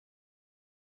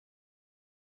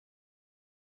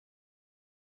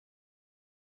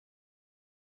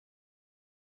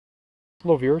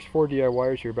Hello viewers,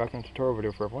 4DIYers here, back on a tutorial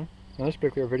video for everyone. In this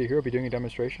particular video here, I'll be doing a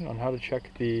demonstration on how to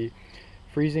check the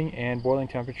freezing and boiling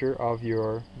temperature of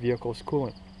your vehicle's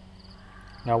coolant.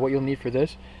 Now what you'll need for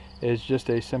this is just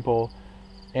a simple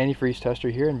antifreeze tester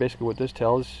here, and basically what this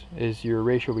tells is your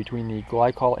ratio between the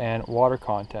glycol and water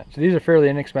content. So these are fairly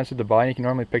inexpensive to buy, and you can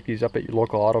normally pick these up at your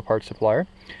local auto parts supplier.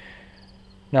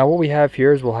 Now what we have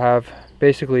here is we'll have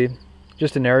basically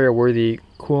just an area where the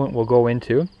coolant will go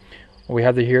into. We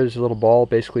have here, there's a little ball,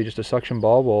 basically just a suction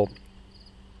ball. We'll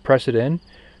press it in,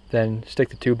 then stick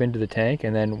the tube into the tank,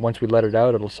 and then once we let it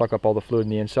out, it'll suck up all the fluid in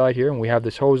the inside here. And we have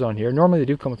this hose on here. Normally they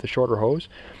do come with a shorter hose.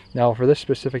 Now for this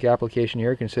specific application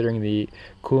here, considering the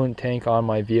coolant tank on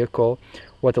my vehicle,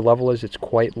 what the level is, it's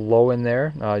quite low in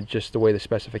there, just the way the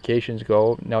specifications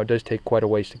go. Now it does take quite a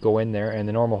ways to go in there, and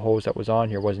the normal hose that was on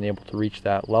here wasn't able to reach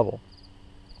that level.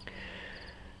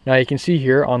 Now you can see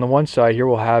here on the one side here,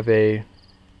 we'll have a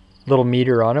little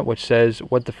meter on it which says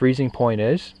what the freezing point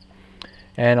is,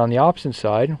 and on the opposite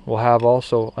side we'll have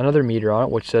also another meter on it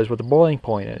which says what the boiling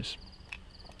point is.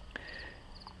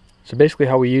 So basically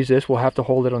how we use this, we'll have to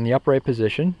hold it on the upright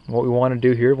position. What we want to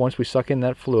do here, once we suck in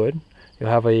that fluid,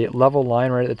 you'll have a level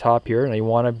line right at the top here, and you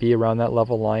want to be around that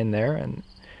level line there, and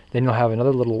then you'll have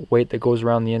another little weight that goes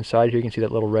around the inside here. You can see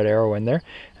that little red arrow in there,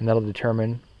 and that'll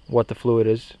determine what the fluid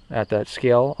is at that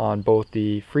scale on both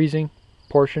the freezing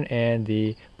portion and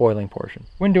the boiling portion.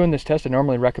 When doing this test, I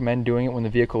normally recommend doing it when the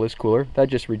vehicle is cooler. That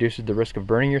just reduces the risk of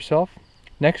burning yourself.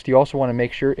 Next, you also want to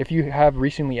make sure, if you have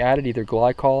recently added either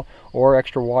glycol or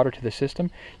extra water to the system,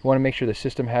 you want to make sure the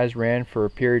system has ran for a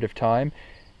period of time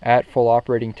at full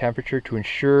operating temperature to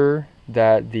ensure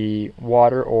that the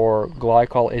water or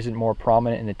glycol isn't more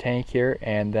prominent in the tank here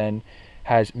and then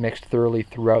has mixed thoroughly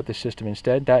throughout the system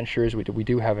instead. That ensures we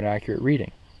do have an accurate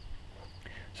reading.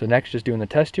 So next, just doing the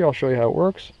test here, I'll show you how it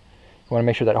works. You want to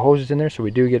make sure that hose is in there so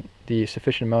we do get the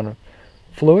sufficient amount of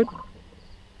fluid.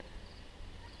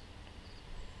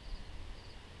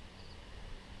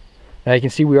 Now you can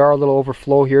see we are a little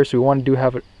overflow here, so we want to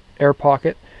have an air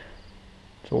pocket.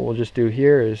 So what we'll just do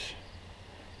here is,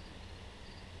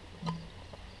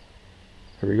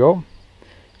 here we go.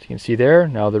 So you can see there,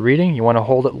 now the reading, you want to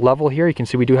hold it level here. You can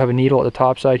see we do have a needle at the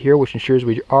top side here, which ensures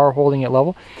we are holding it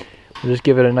level. We'll just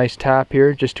give it a nice tap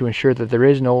here just to ensure that there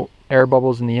is no air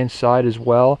bubbles in the inside as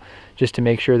well, just to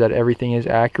make sure that everything is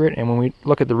accurate. And when we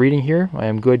look at the reading here, I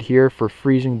am good here for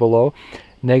freezing below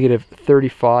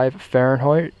 -35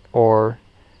 Fahrenheit or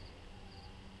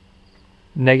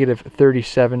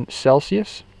 -37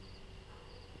 Celsius.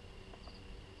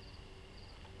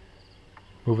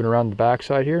 Moving around the back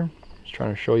side here, just trying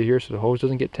to show you here so the hose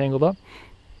doesn't get tangled up.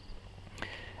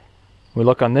 We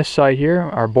look on this side here,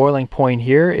 our boiling point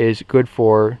here is good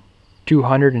for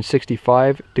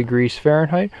 265 degrees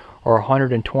Fahrenheit or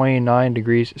 129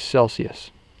 degrees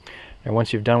Celsius. And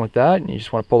once you've done with that, you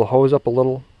just want to pull the hose up a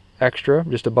little extra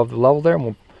just above the level there, and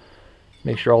we'll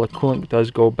make sure all the coolant does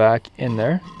go back in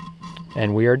there,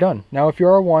 and we are done. Now if you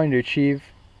are wanting to achieve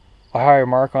a higher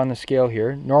mark on the scale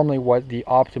here, normally what the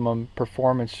optimum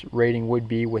performance rating would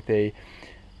be with a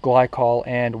glycol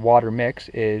and water mix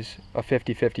is a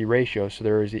 50-50 ratio, so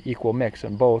there is an equal mix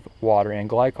in both water and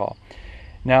glycol.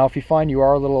 Now if you find you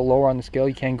are a little lower on the scale,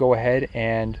 you can go ahead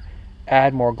and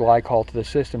add more glycol to the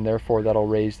system, therefore that'll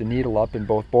raise the needle up in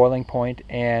both boiling point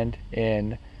and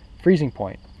in freezing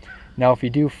point. Now if you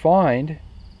do find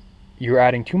you're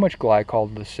adding too much glycol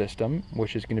to the system,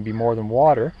 which is going to be more than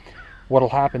water, what will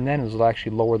happen then is it'll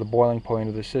actually lower the boiling point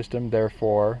of the system,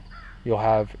 therefore you'll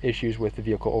have issues with the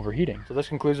vehicle overheating. So this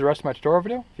concludes the rest of my tutorial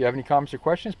video. If you have any comments or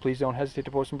questions, please don't hesitate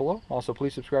to post them below. Also,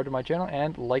 please subscribe to my channel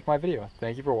and like my video.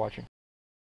 Thank you for watching.